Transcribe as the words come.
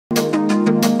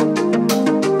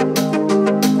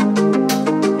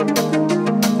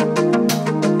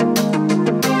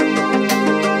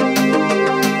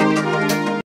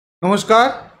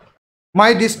Namaskar.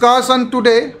 My discussion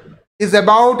today is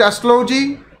about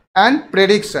astrology and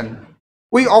prediction.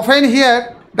 We often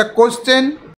hear the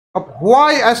question of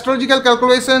why astrological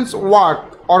calculations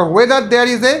work or whether there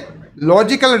is a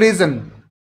logical reason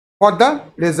for the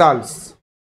results.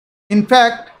 In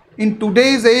fact, in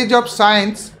today's age of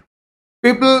science,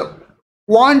 people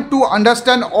want to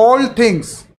understand all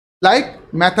things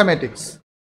like mathematics.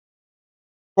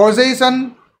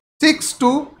 Causation seeks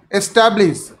to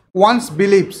establish one's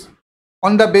beliefs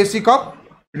on the basis of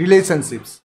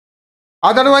relationships.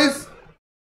 Otherwise,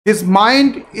 his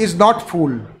mind is not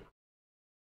full.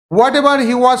 Whatever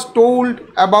he was told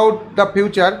about the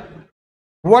future,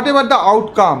 whatever the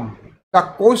outcome, the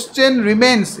question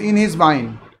remains in his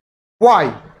mind.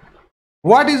 Why?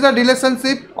 What is the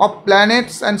relationship of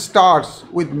planets and stars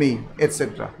with me,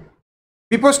 etc.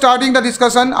 Before starting the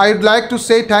discussion, I would like to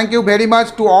say thank you very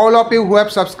much to all of you who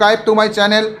have subscribed to my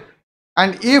channel.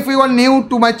 And if you are new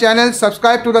to my channel,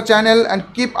 subscribe to the channel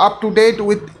and keep up to date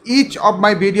with each of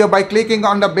my video by clicking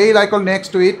on the bell icon next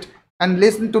to it and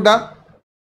listen to the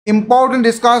important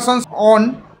discussions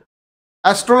on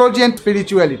astrology and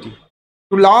spirituality.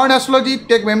 To learn astrology,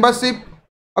 take membership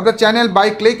of the channel by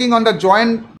clicking on the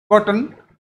join button.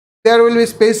 There will be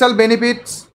special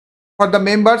benefits for the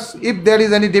members. If there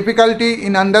is any difficulty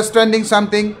in understanding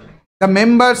something, the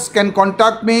members can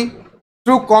contact me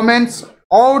through comments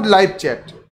or live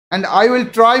chat, and I will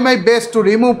try my best to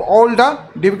remove all the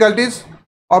difficulties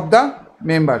of the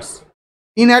members.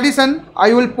 In addition,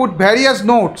 I will put various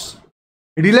notes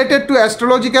related to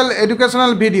astrological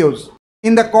educational videos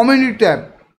in the community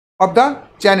tab of the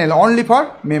channel only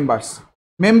for members.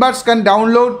 Members can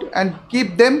download and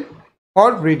keep them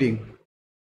for reading.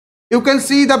 You can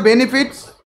see the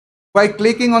benefits by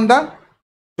clicking on the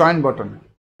join button.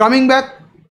 Coming back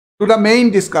to the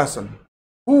main discussion.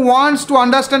 Who wants to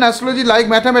understand astrology like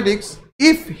mathematics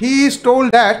if he is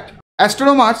told that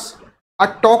astronomers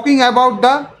are talking about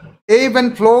the ebb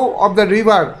and flow of the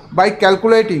river by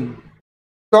calculating,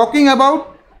 talking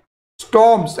about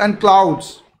storms and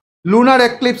clouds, lunar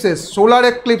eclipses, solar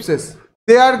eclipses,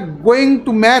 they are going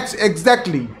to match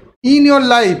exactly in your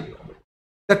life.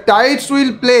 The tides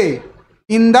will play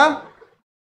in the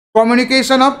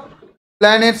communication of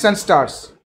planets and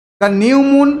stars. The new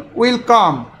moon will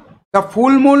come. The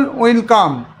full moon will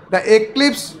come. The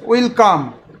eclipse will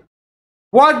come.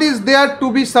 What is there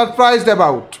to be surprised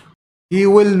about? He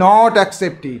will not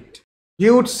accept it. He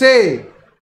would say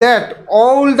that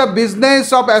all the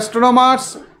business of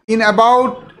astronomers in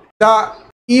about the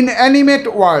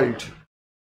inanimate world.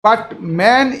 But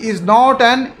man is not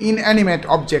an inanimate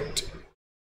object.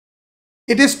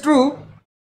 It is true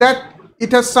that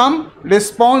it has some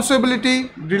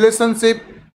responsibility relationship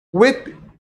with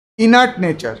inert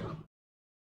nature,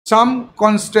 some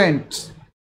constraints,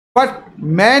 but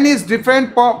man is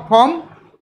different from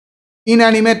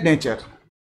inanimate nature.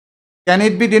 Can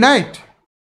it be denied?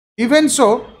 Even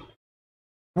so,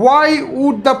 why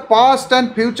would the past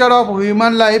and future of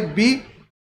human life be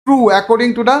true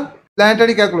according to the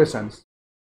planetary calculations?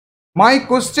 My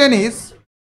question is,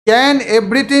 can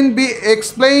everything be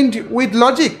explained with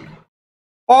logic?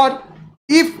 Or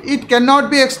if it cannot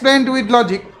be explained with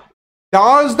logic,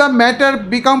 does the matter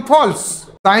become false?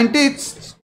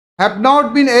 Scientists have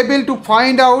not been able to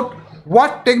find out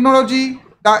what technology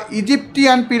the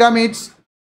Egyptian pyramids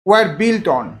were built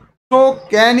on. So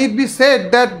can it be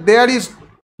said that there is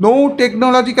no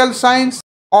technological science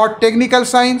or technical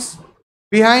science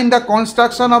behind the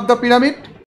construction of the pyramid?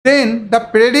 Then the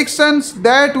predictions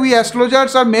that we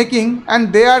astrologers are making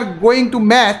and they are going to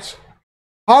match,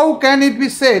 how can it be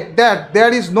said that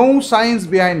there is no science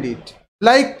behind it?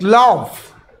 Like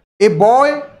love, a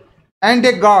boy and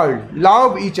a girl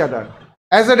love each other.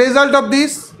 As a result of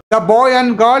this, the boy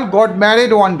and girl got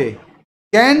married one day.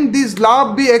 Can this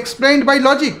love be explained by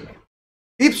logic?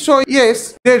 If so,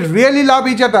 yes, they really love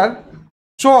each other.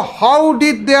 So how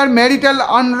did their marital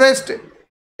unrest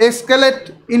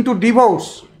escalate into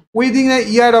divorce within a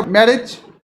year of marriage?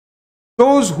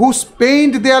 Those who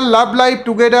spent their love life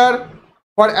together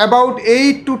for about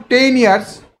 8 to 10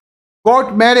 years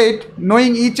got married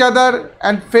knowing each other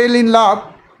and fell in love.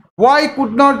 Why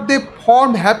could not they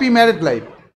form happy married life?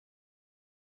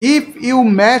 If you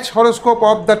match horoscope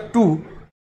of the two,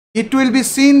 it will be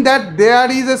seen that there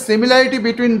is a similarity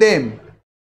between them.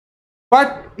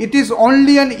 But it is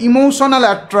only an emotional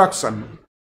attraction.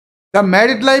 The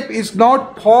married life is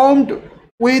not formed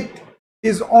with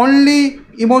is only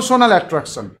emotional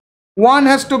attraction. One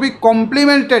has to be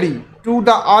complementary to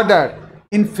the other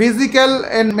in physical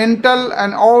and mental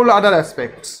and all other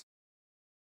aspects.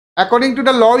 According to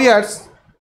the lawyers,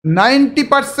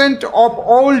 90% of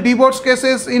all divorce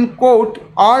cases in court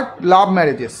are love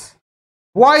marriages.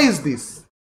 Why is this?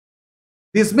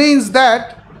 This means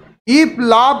that if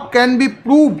love can be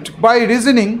proved by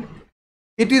reasoning,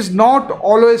 it is not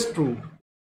always true.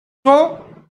 So,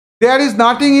 there is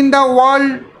nothing in the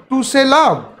world to say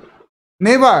love.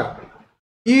 Never.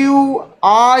 You,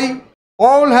 I,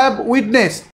 all have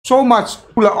witnessed so much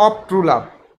of true love,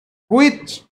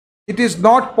 which it is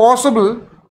not possible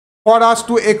for us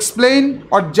to explain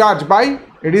or judge by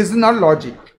reason or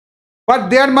logic. But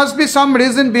there must be some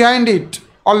reason behind it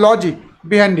or logic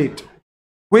behind it,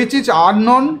 which is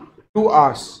unknown to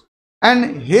us.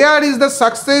 And here is the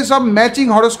success of matching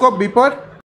horoscope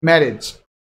before marriage.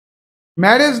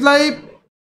 Marriage life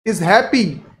is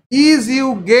happy if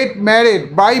you get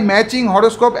married by matching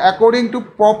horoscope according to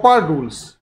proper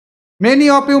rules. Many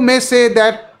of you may say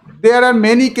that there are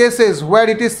many cases where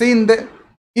it is seen that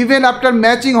even after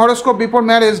matching horoscope before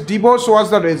marriage, divorce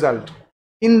was the result.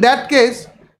 In that case,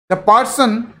 the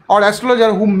person or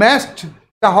astrologer who matched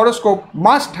the horoscope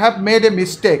must have made a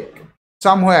mistake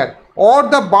somewhere, or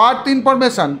the birth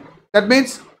information, that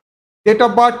means date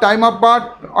of birth, time of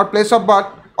birth or place of birth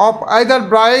of either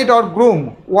bride or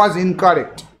groom was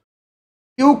incorrect.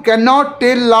 You cannot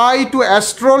tell lie to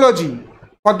astrology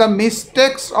for the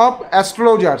mistakes of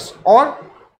astrologers or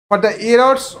for the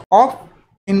errors of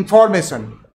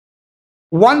information.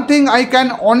 One thing I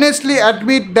can honestly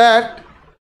admit, that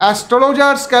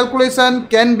astrologers' calculation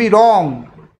can be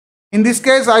wrong. In this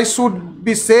case, I should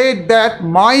be said that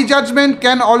my judgment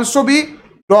can also be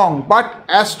wrong, but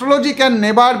astrology can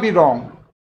never be wrong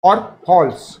or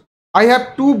false. I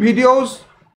have 2 videos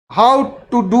how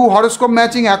to do horoscope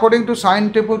matching according to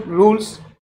scientific rules.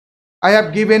 I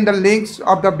have given the links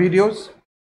of the videos.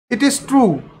 It is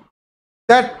true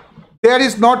that there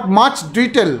is not much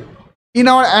detail in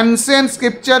our ancient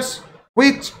scriptures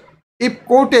which, if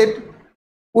quoted,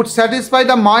 would satisfy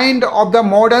the mind of the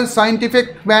modern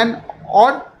scientific man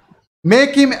or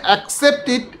make him accept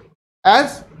it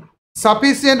as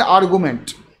sufficient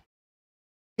argument.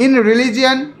 In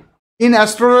religion, in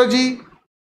astrology,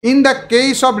 in the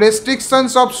case of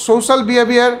restrictions of social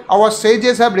behavior, our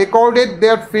sages have recorded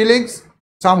their feelings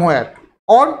somewhere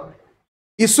or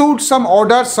issued some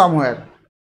orders somewhere.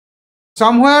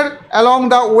 Somewhere along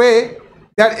the way,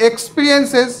 their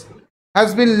experiences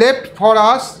has been left for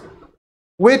us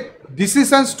with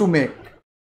decisions to make.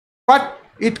 But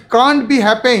it can't be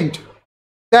happened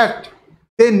that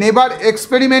they never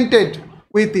experimented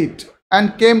with it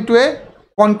and came to a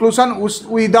conclusion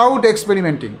without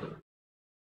experimenting.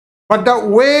 But the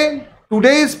way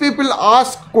today's people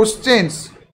ask questions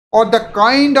or the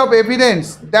kind of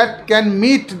evidence that can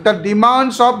meet the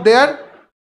demands of their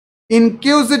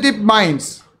inquisitive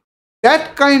minds,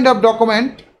 that kind of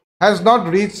document has not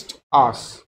reached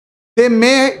us. They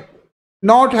may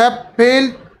not have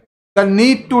felt the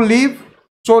need to live,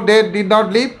 so they did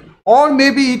not live, or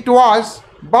maybe it was,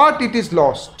 but it is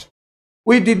lost.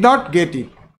 We did not get it.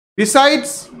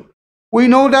 Besides, we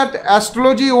know that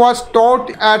astrology was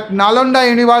taught at Nalanda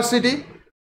University,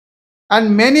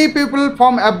 and many people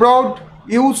from abroad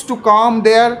used to come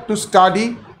there to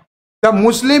study. The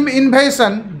Muslim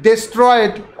invasion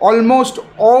destroyed almost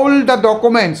all the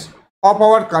documents of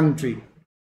our country.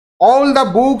 All the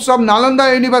books of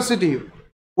Nalanda University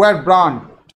were burned.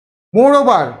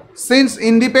 Moreover, since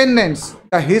independence,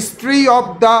 the history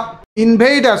of the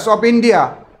invaders of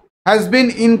India has been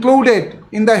included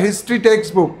in the history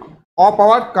textbook of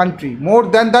our country more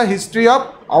than the history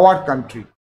of our country.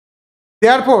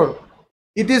 Therefore,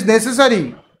 it is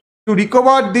necessary to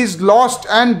recover these lost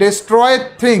and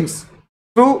destroyed things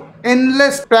through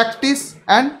endless practice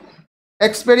and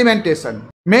experimentation.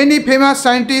 Many famous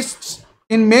scientists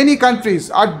in many countries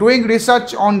are doing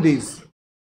research on this.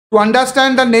 To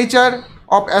understand the nature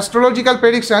of astrological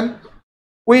prediction,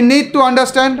 we need to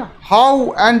understand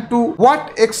how and to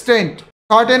what extent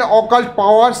certain occult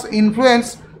powers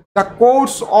influence the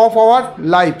course of our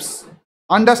lives.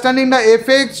 Understanding the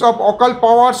effects of occult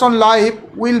powers on life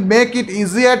will make it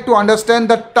easier to understand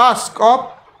the task of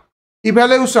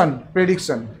evolution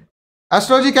prediction.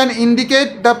 Astrology can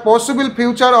indicate the possible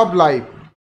future of life.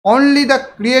 Only the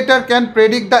Creator can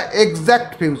predict the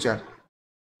exact future.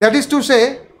 That is to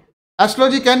say,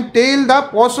 astrology can tell the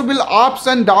possible ups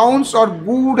and downs or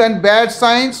good and bad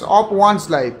signs of one's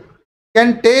life,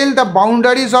 can tell the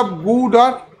boundaries of good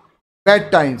or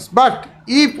bad times. But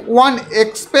if one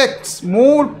expects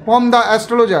more from the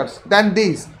astrologers than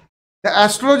this, the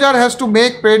astrologer has to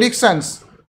make predictions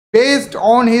based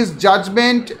on his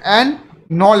judgment and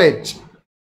knowledge.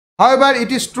 However,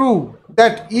 it is true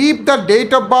that if the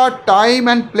date of birth, time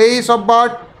and place of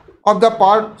birth of the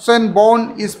person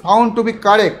born is found to be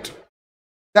correct,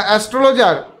 the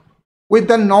astrologer, with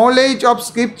the knowledge of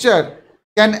scripture,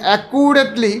 can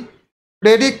accurately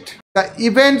predict the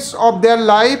events of their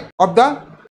life of the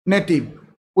native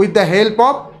with the help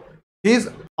of his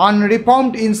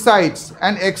unreformed insights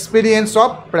and experience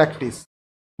of practice.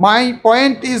 My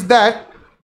point is that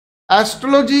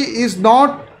astrology is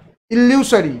not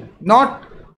illusory, not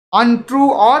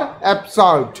untrue or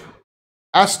absurd.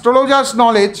 Astrologers'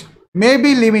 knowledge may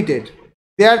be limited.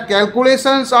 Their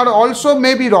calculations are also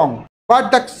may be wrong,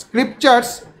 but the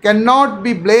scriptures cannot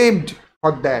be blamed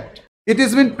for that. It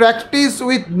has been practiced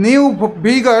with new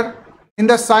vigor in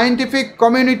the scientific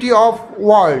community of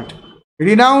world.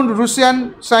 Renowned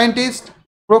Russian scientist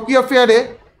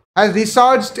Prokofiev has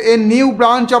researched a new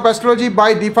branch of astrology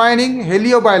by defining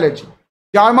heliobiology.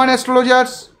 German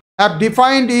astrologers have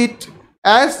defined it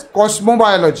as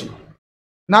cosmobiology.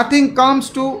 Nothing comes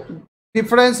to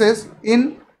differences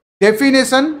in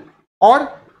definition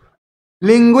or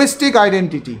linguistic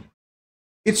identity.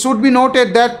 It should be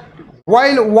noted that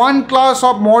while one class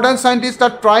of modern scientists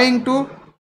are trying to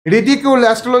ridicule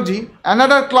astrology,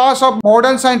 another class of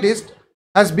modern scientists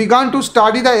has begun to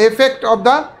study the effect of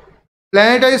the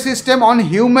planetary system on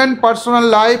human personal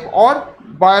life or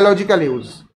biological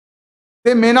use.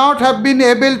 They may not have been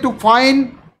able to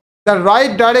find the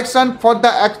right direction for the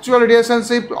actual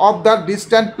relationship of the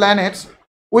distant planets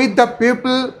with the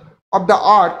people of the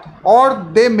earth, or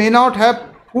they may not have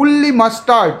fully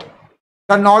mastered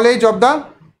the knowledge of the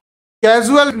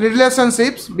casual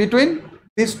relationships between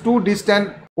these two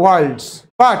distant worlds.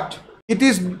 But it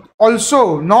is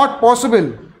also not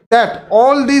possible that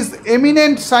all these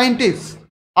eminent scientists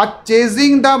are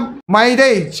chasing the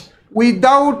mirage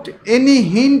without any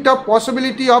hint of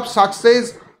possibility of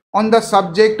success on the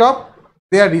subject of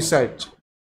their research.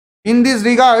 In this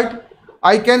regard,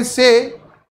 I can say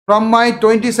from my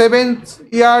 27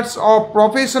 years of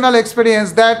professional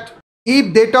experience that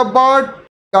if date of birth,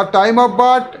 the time of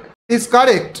birth is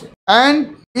correct,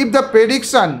 and if the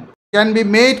prediction can be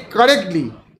made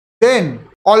correctly, then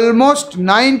almost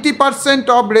 90%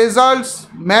 of results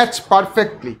match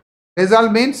perfectly.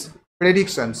 Result means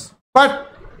predictions.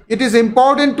 But it is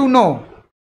important to know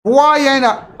why and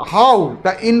how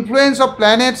the influence of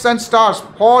planets and stars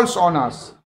falls on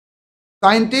us.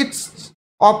 Scientists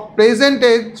of present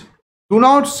age do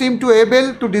not seem to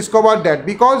able to discover that,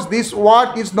 because this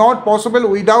work is not possible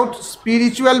without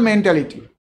spiritual mentality.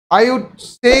 I would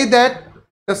say that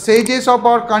the sages of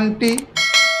our country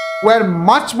were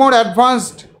much more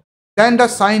advanced than the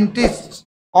scientists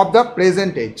of the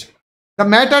present age. The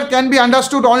matter can be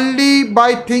understood only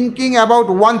by thinking about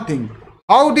one thing.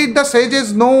 How did the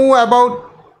sages know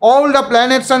about all the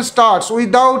planets and stars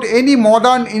without any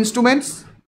modern instruments?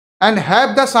 And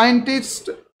have the scientists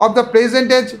of the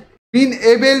present age been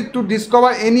able to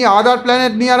discover any other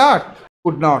planet near Earth?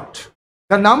 Could not.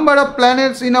 The number of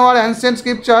planets in our ancient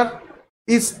scripture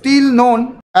is still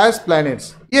known as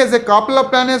planets. Yes, a couple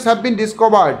of planets have been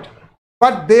discovered,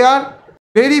 but they are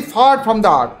very far from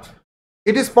the Earth.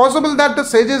 It is possible that the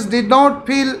sages did not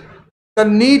feel the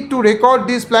need to record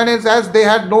these planets as they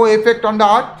had no effect on the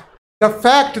Earth. The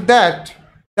fact that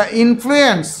the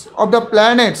influence of the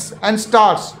planets and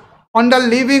stars on the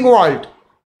living world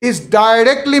is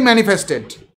directly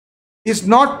manifested is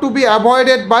not to be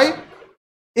avoided by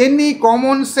any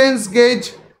common sense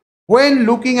gauge when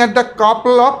looking at the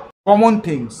couple of common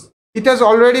things. It has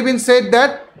already been said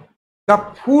that the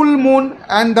full moon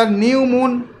and the new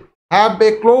moon have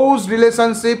a close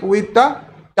relationship with the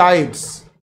tides.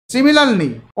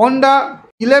 Similarly, on the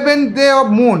 11th day of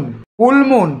moon, full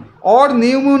moon or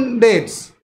new moon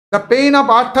dates, the pain of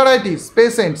arthritis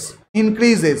patients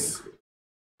increases.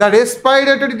 The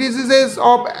respiratory diseases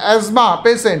of asthma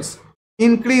patients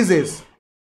increases,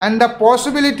 and the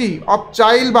possibility of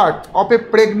childbirth of a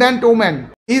pregnant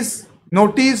woman is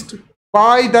noticed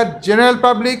by the general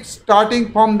public,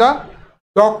 starting from the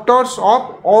doctors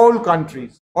of all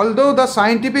countries. Although the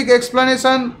scientific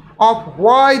explanation of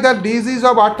why the disease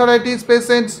of arthritis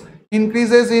patients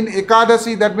increases in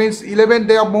Ekadashi, that means 11th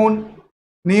day of moon,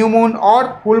 new moon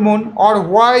or full moon, or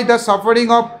why the suffering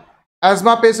of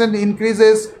asthma patient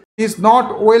increases is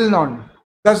not well known,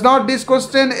 does not this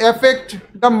question affect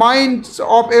the minds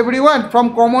of everyone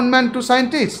from common man to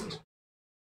scientist?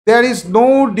 There is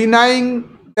no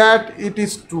denying that it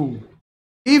is true,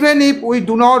 even if we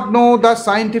do not know the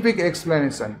scientific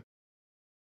explanation.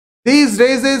 This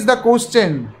raises the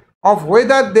question of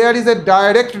whether there is a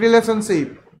direct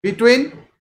relationship between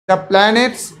the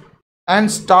planets and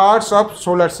stars of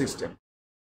solar system.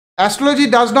 Astrology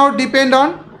does not depend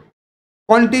on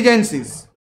contingencies.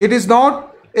 It is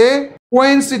not a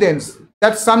coincidence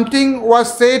that something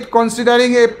was said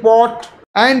considering a pot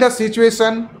and a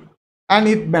situation and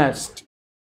it matched.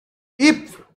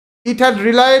 If it had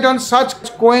relied on such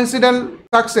coincidental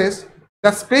success,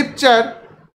 the scripture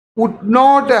would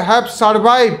not have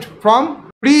survived from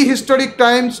prehistoric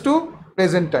times to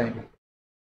present time.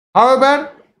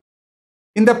 However,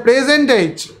 in the present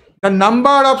age, the number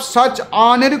of such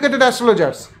uneducated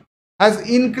astrologers has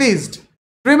increased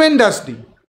tremendously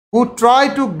who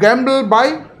try to gamble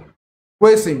by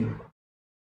guessing.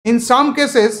 In some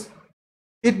cases,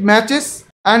 it matches,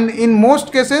 and in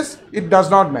most cases, it does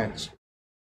not match.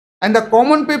 And the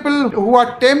common people who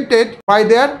are tempted by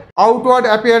their outward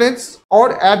appearance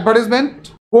or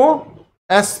advertisement go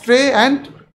astray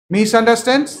and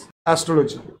misunderstands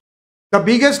astrology. The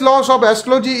biggest loss of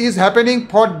astrology is happening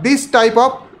for this type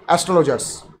of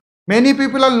astrologers. Many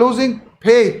people are losing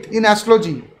faith in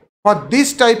astrology for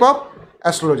this type of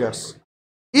astrologers.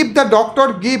 If the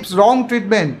doctor gives wrong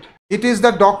treatment, it is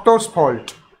the doctor's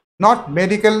fault, not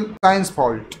medical science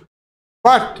fault.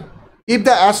 But if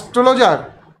the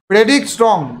astrologer predicts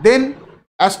wrong, then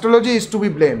astrology is to be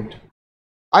blamed.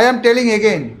 I am telling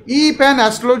again, if an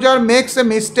astrologer makes a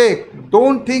mistake,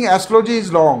 don't think astrology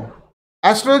is wrong.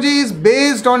 Astrology is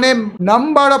based on a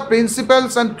number of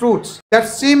principles and truths that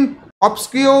seem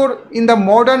obscure in the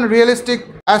modern realistic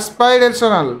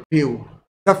aspirational view.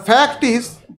 The fact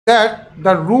is that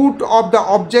the root of the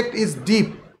object is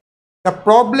deep. The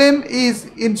problem is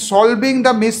in solving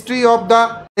the mystery of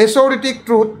the esoteric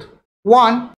truth.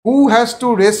 One who has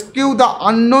to rescue the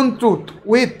unknown truth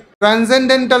with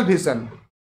transcendental vision.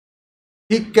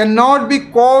 He cannot be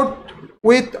caught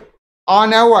with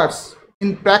unawares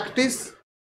in practice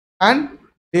and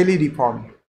daily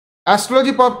reform.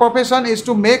 Astrology profession is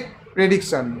to make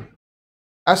prediction.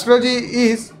 Astrology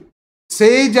is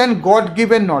sage and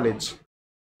God-given knowledge.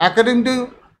 According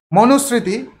to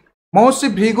Manusmriti,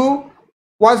 Maharishi Bhrigu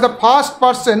was the first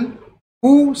person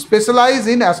who specialized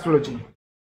in astrology,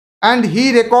 and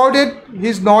he recorded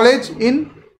his knowledge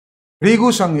in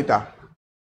Bhrigu Samhita.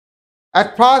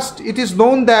 At first, it is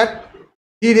known that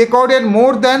he recorded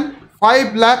more than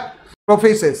 5 lakh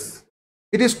prophecies.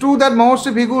 It is true that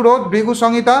Maharishi Bhrigu wrote Bhrigu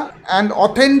Samhita, an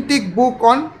authentic book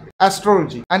on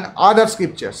astrology and other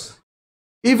scriptures.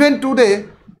 Even today,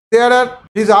 there are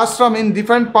his ashram in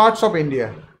different parts of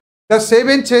India. The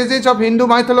 7 sages of Hindu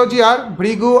mythology are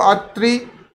Bhrigu, Atri,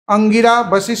 Angira,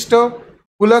 Vasishta,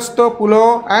 Pulastya,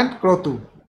 Pulaha and Krotu.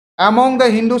 Among the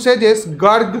Hindu sages,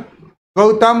 Garg,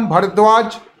 Gautam,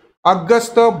 Bharadwaj,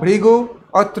 Agastya, Bhrigu,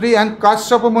 Atri and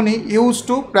Kashyapa Muni used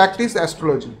to practice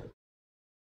astrology.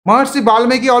 Maharishi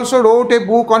Valmiki also wrote a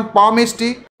book on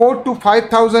palmistry 4 to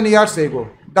 5,000 years ago.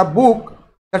 The book,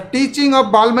 The Teaching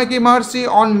of Valmiki Maharishi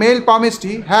on Male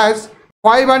Palmistry, has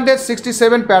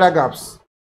 567 paragraphs.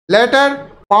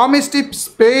 Later, palmistry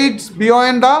spreads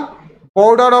beyond the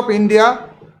border of India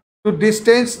to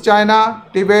distant China,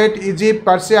 Tibet, Egypt,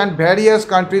 Persia and various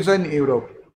countries in Europe.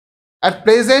 At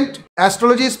present,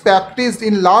 astrology is practiced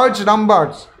in large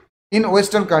numbers in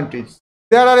Western countries.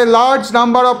 There are a large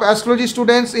number of astrology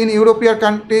students in European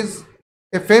countries.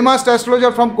 A famous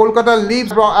astrologer from Kolkata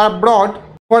lives abroad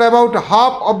for about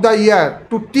half of the year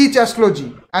to teach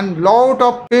astrology, and lot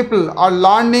of people are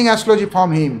learning astrology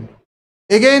from him.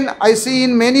 Again, I see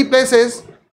in many places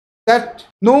that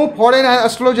no foreign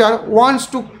astrologer wants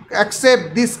to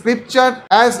accept this scripture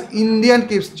as Indian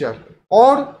scripture,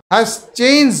 or has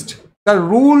changed the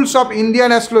rules of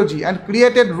Indian astrology and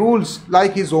created rules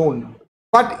like his own.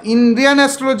 But Indian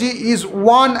astrology is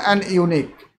one and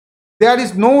unique. There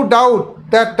is no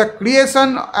doubt that the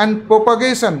creation and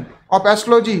propagation of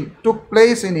astrology took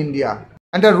place in India,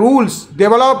 and the rules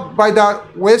developed by the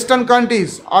Western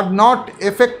countries are not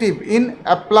effective in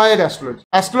applied astrology.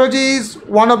 Astrology is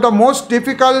one of the most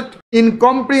difficult,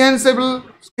 incomprehensible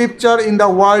scripture in the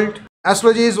world.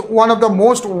 Astrology is one of the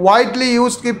most widely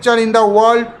used scripture in the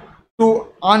world to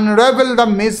unravel the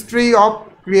mystery of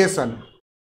creation.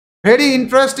 Very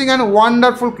interesting and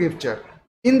wonderful scripture.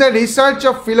 In the research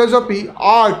of philosophy,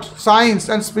 art, science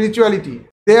and spirituality,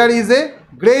 there is a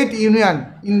great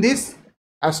union in this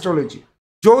astrology.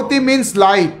 Jyoti means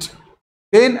light.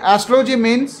 Then astrology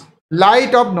means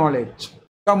light of knowledge.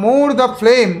 The more the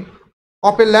flame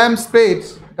of a lamp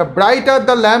spreads, the brighter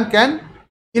the lamp can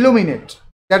illuminate.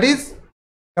 That is,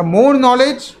 the more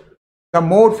knowledge, the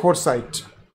more foresight.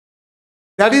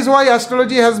 That is why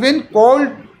astrology has been called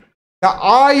the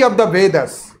eye of the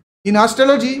Vedas. In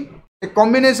astrology, a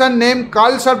combination named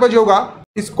Kalsarpa Yoga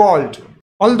is called,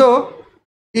 although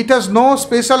it has no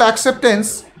special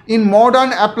acceptance in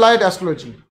modern applied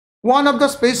astrology. One of the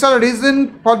special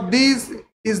reasons for this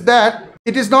is that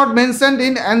It is not mentioned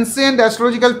in ancient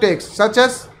astrological texts such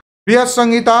as Brihad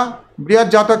Samhita,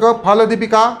 Brihad Jataka,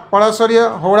 Phaladipika,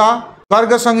 Parasarya, Hora,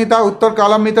 Garga Samhita, Uttar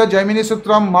Kalamita, Jaimini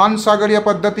Sutram, Man Sagariya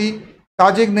Paddhati,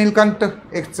 Tajik Nilkant,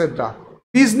 etc.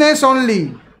 Business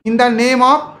only in the name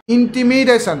of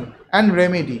intimidation and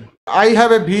remedy. I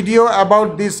have a video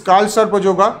about this Kal Sarpa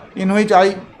Yoga in which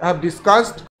I have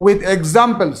discussed with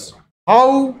examples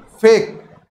how fake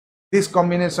this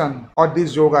combination or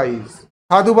this yoga is.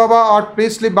 Sadhu Baba or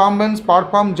priestly Brahmins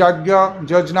perform Yajna,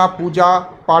 Jajna, Puja,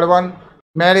 Parvan,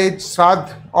 marriage,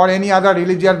 Shraddh or any other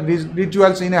religious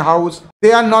rituals in a house.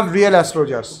 They are not real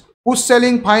astrologers. Who's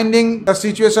selling finding the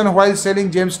situation while selling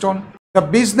gemstone? The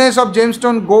business of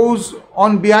gemstone goes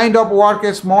on behind of work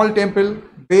a small temple.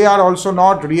 They are also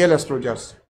not real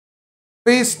astrologers.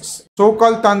 Priests,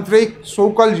 so-called tantric,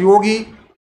 so-called yogi,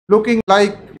 looking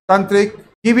like tantric,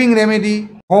 giving remedy,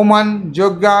 homan,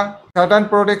 yogya, certain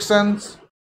protections,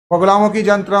 Bagalamukhi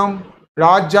Jantram,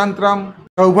 Raj Jantram,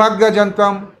 Saubhagya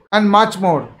Jantram, and much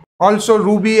more. Also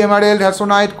ruby, emerald,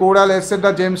 hasonite, coral,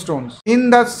 etc. gemstones. In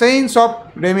the sense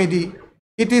of remedy,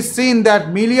 it is seen that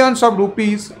millions of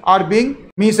rupees are being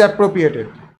misappropriated.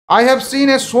 I have seen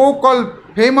a so-called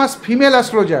famous female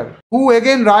astrologer who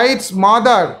again writes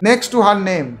mother next to her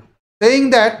name, saying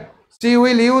that she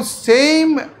will use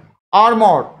same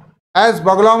armor as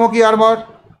Bagalamukhi armor,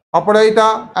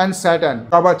 Aparajita and Saturn,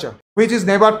 Kavacha, which is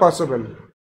never possible.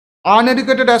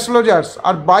 Uneducated astrologers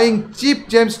are buying cheap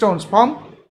gemstones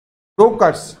from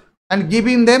brokers and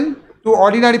giving them to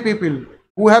ordinary people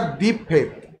who have deep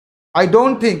faith. I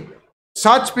don't think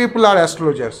such people are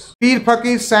astrologers. Peer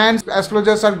Fakir Sands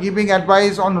astrologers are giving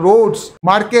advice on roads,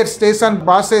 markets, stations,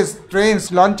 buses,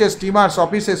 trains, launches, steamers,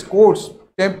 offices, courts,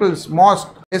 temples,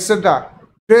 mosques, etc.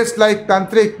 Dressed like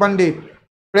Tantric Pandit,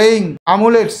 praying,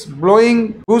 amulets,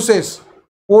 blowing gooses,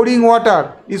 pouring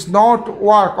water is not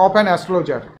work of an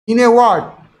astrologer. In a word,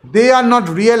 they are not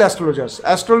real astrologers.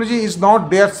 Astrology is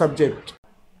not their subject.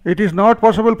 It is not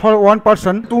possible for one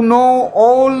person to know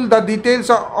all the details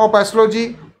of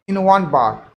astrology in one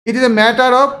bar. It is a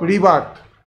matter of rebirth.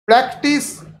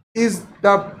 Practice is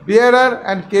the bearer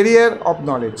and carrier of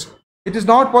knowledge. It is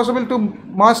not possible to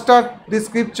master the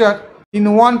scripture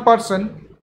in one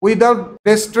person without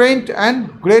restraint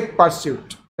and great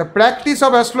pursuit. The practice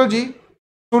of astrology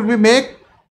should be make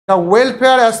the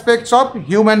welfare aspects of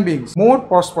human beings more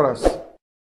prosperous.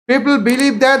 People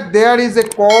believe that there is a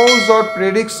cause or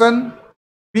prediction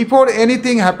before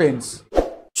anything happens.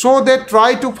 So they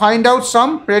try to find out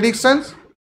some predictions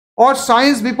or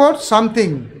signs before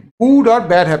something good or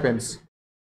bad happens.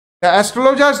 The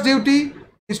astrologer's duty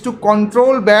is to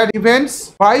control bad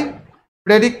events by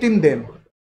predicting them,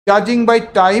 judging by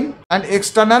time and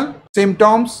external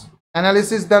symptoms.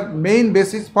 Analysis the main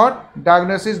basis for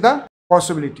diagnosis the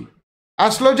possibility.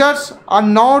 Astrologers are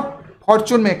not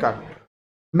fortune maker.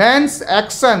 Man's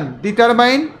action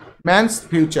determine man's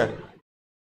future.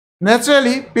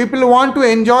 Naturally, people want to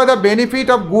enjoy the benefit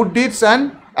of good deeds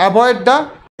and avoid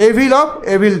the evil of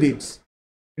evil deeds.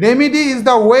 Remedy is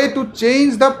the way to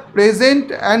change the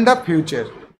present and the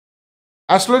future.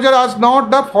 Astrologer is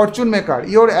not the fortune maker.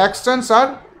 Your actions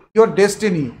are your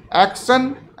destiny.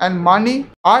 Action and money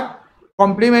are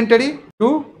complementary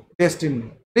to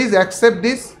destiny. Please accept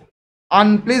this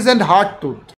unpleasant hard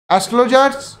truth.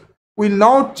 Astrologers will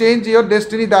not change your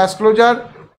destiny. The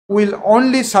astrologer will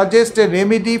only suggest a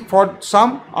remedy for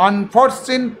some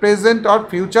unforeseen present or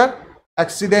future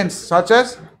accidents such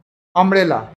as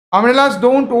umbrella. Umbrellas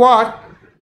don't work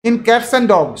in cats and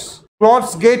dogs.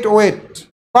 Clothes get wet,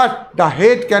 but the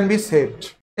head can be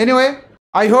saved. Anyway,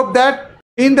 I hope that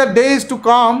in the days to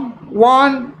come,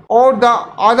 one or the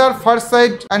other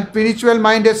foresight and spiritual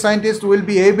minded scientist will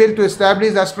be able to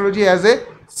establish astrology as a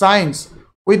science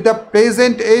with the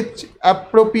present age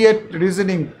appropriate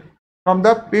reasoning from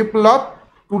the people of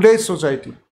today's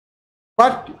society.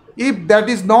 But if that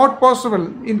is not possible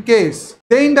in case,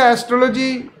 then the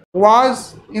astrology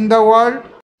was in the world,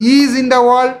 is in the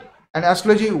world, and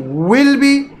astrology will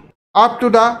be up to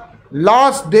the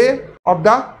last day of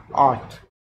the earth.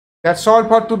 That's all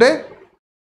for today.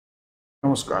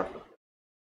 Namaskar.